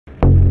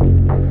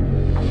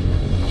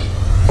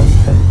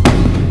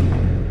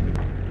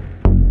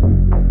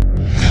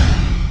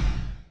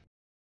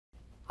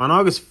On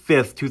August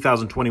 5th,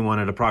 2021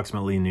 at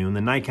approximately noon,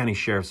 the Nye County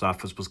Sheriff's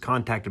Office was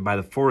contacted by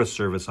the Forest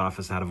Service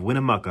office out of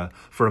Winnemucca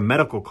for a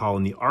medical call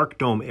in the Arc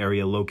Dome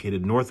area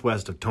located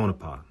northwest of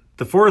Tonopah.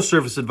 The Forest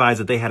Service advised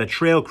that they had a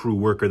trail crew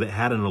worker that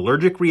had an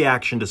allergic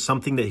reaction to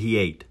something that he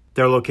ate.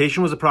 Their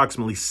location was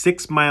approximately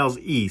 6 miles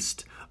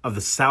east of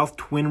the South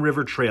Twin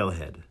River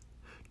Trailhead.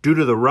 Due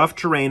to the rough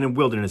terrain and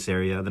wilderness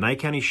area, the Nye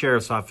County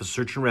Sheriff's Office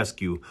Search and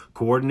Rescue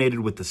coordinated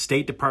with the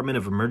State Department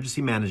of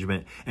Emergency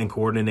Management and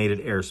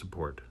Coordinated Air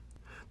Support.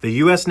 The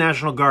U.S.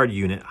 National Guard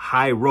unit,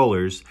 High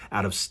Rollers,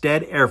 out of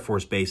Stead Air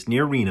Force Base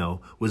near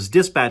Reno, was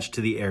dispatched to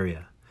the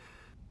area.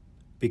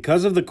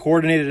 Because of the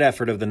coordinated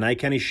effort of the Nye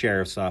County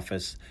Sheriff's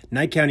Office,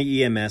 Nye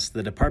County EMS,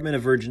 the Department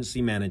of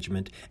Emergency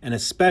Management, and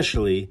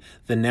especially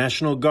the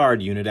National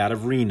Guard unit out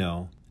of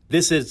Reno,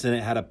 this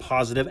incident had a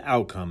positive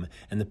outcome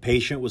and the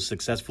patient was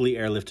successfully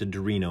airlifted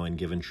to Reno and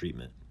given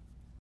treatment.